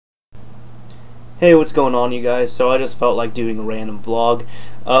Hey, what's going on, you guys? So I just felt like doing a random vlog.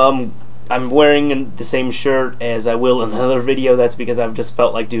 I'm wearing the same shirt as I will in another video. That's because I've just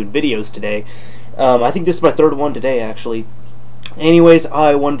felt like doing videos today. I think this is my third one today, actually. Anyways,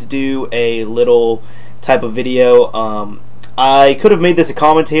 I wanted to do a little type of video. I could have made this a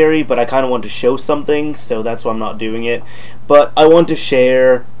commentary, but I kind of want to show something, so that's why I'm not doing it. But I want to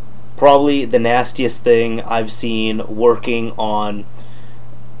share probably the nastiest thing I've seen working on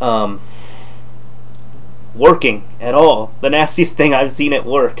working at all. The nastiest thing I've seen at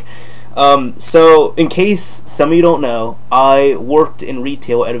work. So in case some of you don't know, I worked in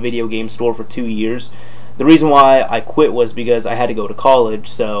retail at a video game store for 2 years. The reason why I quit was because I had to go to college,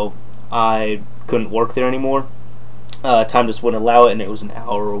 so I couldn't work there anymore. Time just wouldn't allow it, and it was an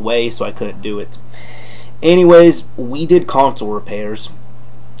hour away, so I couldn't do it. Anyways, we did console repairs,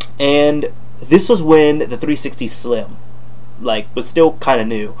 and this was when the 360 Slim was still kind of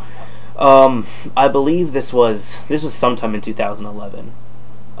new. I believe this was sometime in 2011,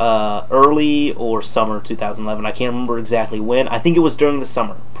 early or summer 2011. I can't remember exactly when. I think it was during the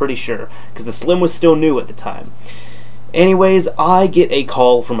summer, pretty sure, because the Slim was still new at the time. Anyways, I get a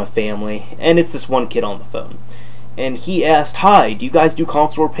call from a family, and it's this one kid on the phone, and he asked, "Hi, do you guys do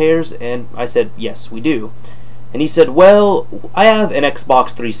console repairs?" And I said, "Yes, we do." And he said, "Well, I have an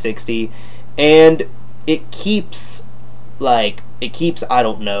Xbox 360, and it keeps, I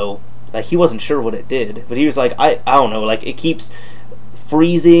don't know." He wasn't sure what it did, but he was like, I don't know, it keeps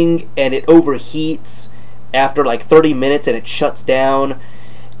freezing and it overheats after 30 minutes and it shuts down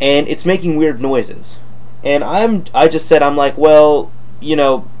and it's making weird noises. And I just said, well,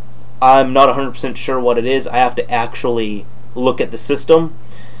 I'm not 100% sure what it is. I have to actually look at the system,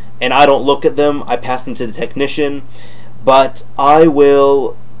 and I don't look at them. I pass them to the technician, but I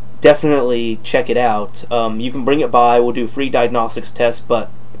will definitely check it out. You can bring it by. We'll do a free diagnostics test, but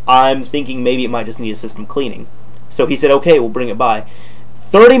I'm thinking maybe it might just need a system cleaning. So he said, okay, we'll bring it by.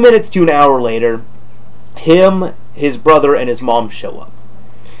 30 minutes to an hour later, him, his brother, and his mom show up.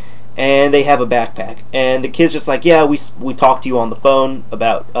 And they have a backpack. And the kid's just like, yeah, we talked to you on the phone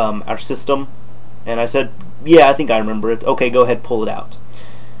about our system. And I said, yeah, I think I remember it. Okay, go ahead, pull it out.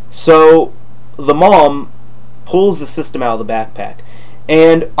 So the mom pulls the system out of the backpack.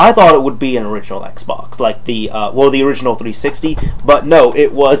 And I thought it would be an original Xbox, the original 360, but no,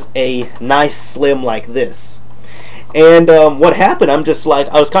 it was a nice Slim like this. And what happened, I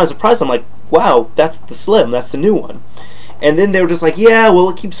was kind of surprised. I'm like, wow, that's the Slim, that's the new one. And then they were just like, yeah, well,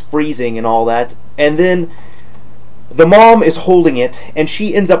 it keeps freezing and all that. And then the mom is holding it, and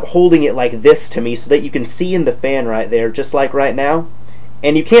she ends up holding it like this to me so that you can see in the fan right there, just like right now.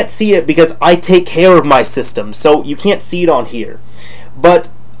 And you can't see it because I take care of my system, so you can't see it on here. But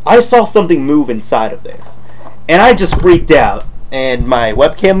I saw something move inside of there, and I just freaked out, and my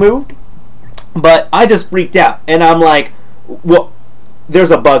webcam moved, but I just freaked out, and I'm like, well,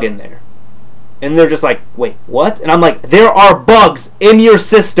 there's a bug in there. And they're just like, wait, what? And I'm like, there are bugs in your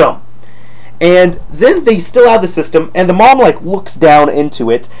system. And then they still have the system, and the mom looks down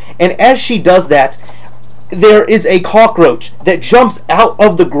into it, and as she does that, there is a cockroach that jumps out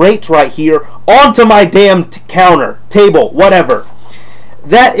of the grate right here onto my damn counter, table, whatever.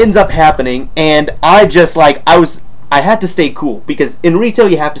 That ends up happening, and I just I had to stay cool, because in retail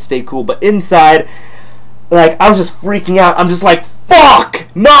you have to stay cool, but inside, I was just freaking out. I'm just like, fuck,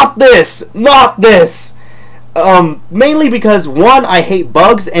 not this, not this. Mainly because, one, I hate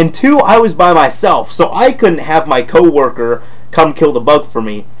bugs, and two, I was by myself, so I couldn't have my coworker come kill the bug for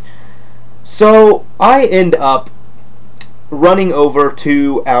me. So I end up running over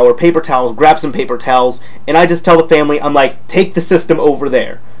to our paper towels, grab some paper towels, and I just tell the family, I'm like, take the system over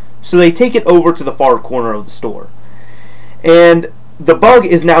there. So they take it over to the far corner of the store. And the bug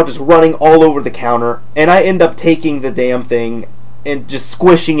is now just running all over the counter, and I end up taking the damn thing and just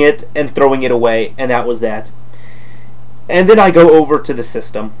squishing it and throwing it away, and that was that. And then I go over to the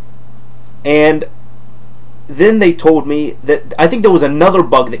system, and then they told me that I think there was another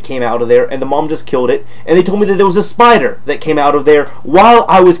bug that came out of there, and the mom just killed it, and they told me that there was a spider that came out of there while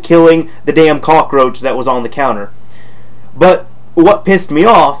I was killing the damn cockroach that was on the counter. But what pissed me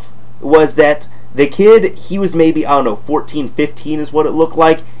off was that the kid, he was maybe, I don't know, 14, 15 is what it looked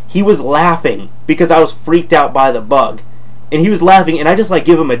like. He was laughing because I was freaked out by the bug. And he was laughing, and I just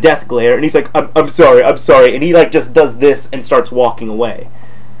give him a death glare, and he's like, I'm sorry, and he just does this and starts walking away.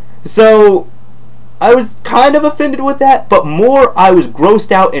 So I was kind of offended with that, but more I was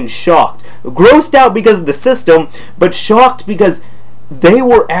grossed out and shocked. Grossed out because of the system, but shocked because they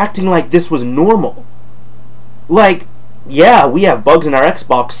were acting like this was normal. Yeah, we have bugs in our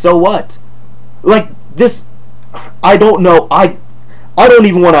Xbox, so what? This, I don't know, I don't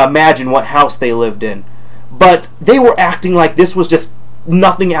even want to imagine what house they lived in. But they were acting like this was just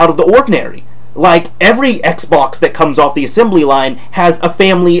nothing out of the ordinary. Like every Xbox that comes off the assembly line has a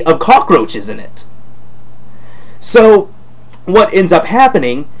family of cockroaches in it. So what ends up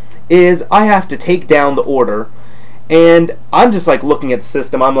happening is I have to take down the order, and I'm just like looking at the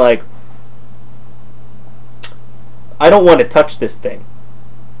system. I'm like, I don't want to touch this thing.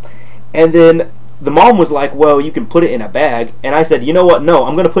 And then the mom was like, well, you can put it in a bag. And I said, you know what? No,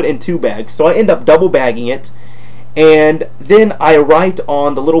 I'm going to put it in 2 bags. So I end up double bagging it. And then I write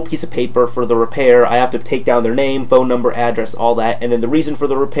on the little piece of paper for the repair. I have to take down their name, phone number, address, all that. And then the reason for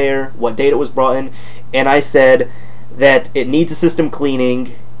the repair, what date it was brought in. And I said that it needs a system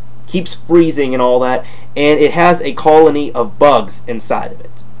cleaning, keeps freezing and all that. And it has a colony of bugs inside of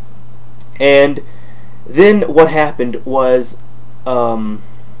it. And then what happened was,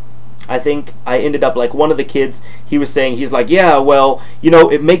 I think I ended up like one of the kids, he was saying, he's like, yeah, well, you know,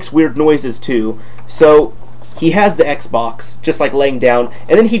 it makes weird noises too. So he has the Xbox just like laying down,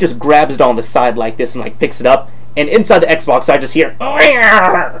 and then he just grabs it on the side like this and like picks it up, and inside the Xbox I just hear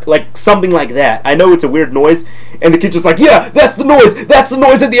like something like that. I know it's a weird noise, and the kid's just like, yeah, that's the noise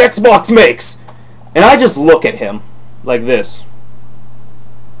that the Xbox makes. And I just look at him like this.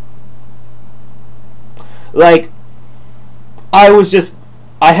 Like,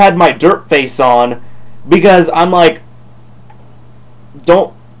 I had my dirt face on, because I'm like,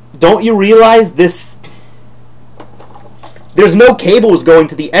 don't you realize this? There's no cables going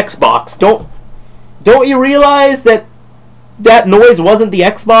to the Xbox. Don't you realize that noise wasn't the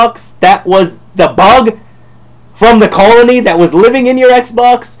Xbox? That was the bug from the colony that was living in your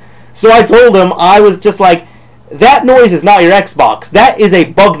Xbox? So I told him, I was just like, that noise is not your Xbox. That is a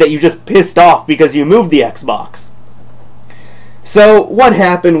bug that you just pissed off because you moved the Xbox. So what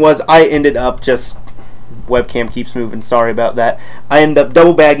happened was I ended up just, webcam keeps moving, sorry about that. I ended up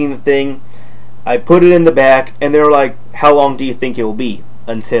double bagging the thing. I put it in the back, and they were like, how long do you think it will be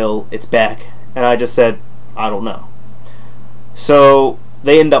until it's back? And I just said, I don't know. So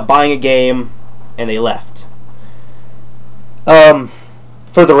they ended up buying a game, and they left.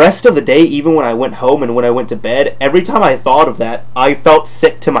 For the rest of the day, even when I went home and when I went to bed, every time I thought of that, I felt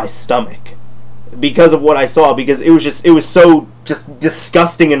sick to my stomach because of what I saw, because it was so just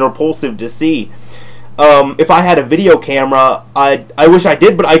disgusting and repulsive to see. If I had a video camera, I wish I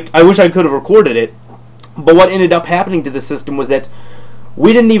did, but I wish I could have recorded it. But what ended up happening to the system was that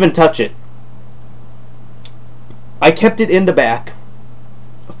we didn't even touch it. I kept it in the back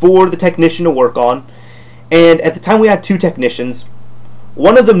for the technician to work on, and at the time we had 2 technicians.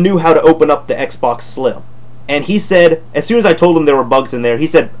 One of them knew how to open up the Xbox Slim, and he said, as soon as I told him there were bugs in there, he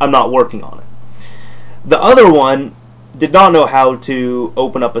said, I'm not working on it. The other one did not know how to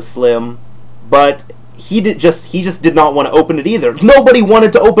open up a Slim, but he just did not want to open it either. Nobody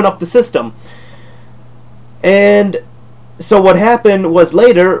wanted to open up the system. And so what happened was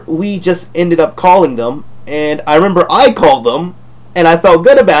later, we just ended up calling them, and I remember I called them, and I felt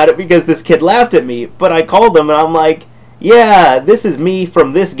good about it because this kid laughed at me, but I called them and I'm like, yeah, this is me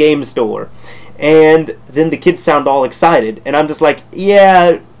from this game store. And then the kids sound all excited, and I'm just like,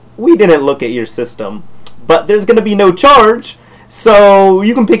 yeah, we didn't look at your system, but there's going to be no charge, so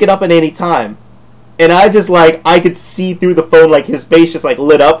you can pick it up at any time. And I just like, I could see through the phone, like his face just like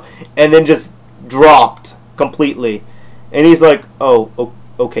lit up and then just dropped completely. And he's like, oh,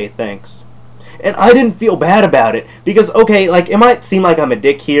 okay, thanks. And I didn't feel bad about it because, okay, like it might seem like I'm a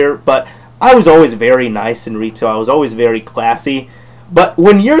dick here, but I was always very nice in retail. I was always very classy. But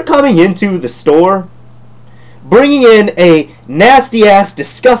when you're coming into the store, bringing in a nasty-ass,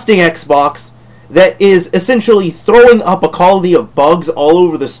 disgusting Xbox that is essentially throwing up a colony of bugs all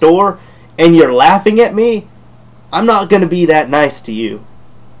over the store, and you're laughing at me, I'm not going to be that nice to you.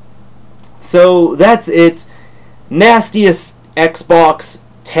 So that's it. Nastiest Xbox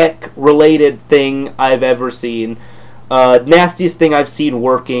tech-related thing I've ever seen. Nastiest thing I've seen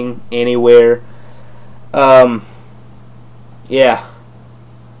working anywhere. Yeah.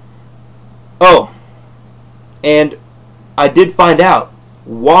 Oh, and I did find out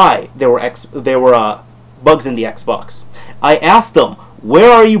why there were bugs in the Xbox. I asked them,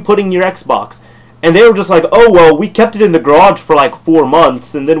 where are you putting your Xbox? And they were just like, oh, well, we kept it in the garage for like 4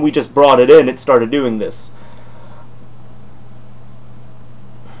 months, and then we just brought it in. It started doing this.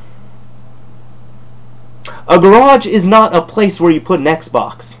 A garage is not a place where you put an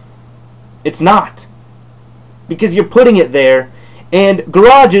Xbox. It's not. Because you're putting it there, and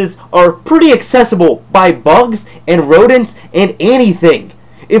garages are pretty accessible by bugs and rodents and anything.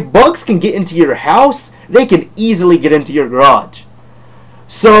 If bugs can get into your house, they can easily get into your garage.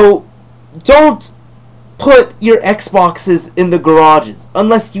 So, don't put your Xboxes in the garages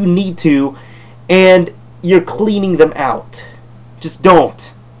unless you need to and you're cleaning them out. Just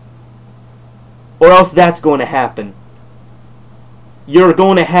don't. Or else that's going to happen. You're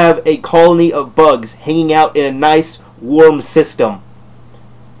going to have a colony of bugs hanging out in a nice warm system.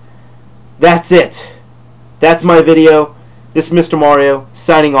 That's it. That's my video. This is Mr. Mario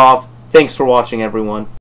signing off. Thanks for watching, everyone.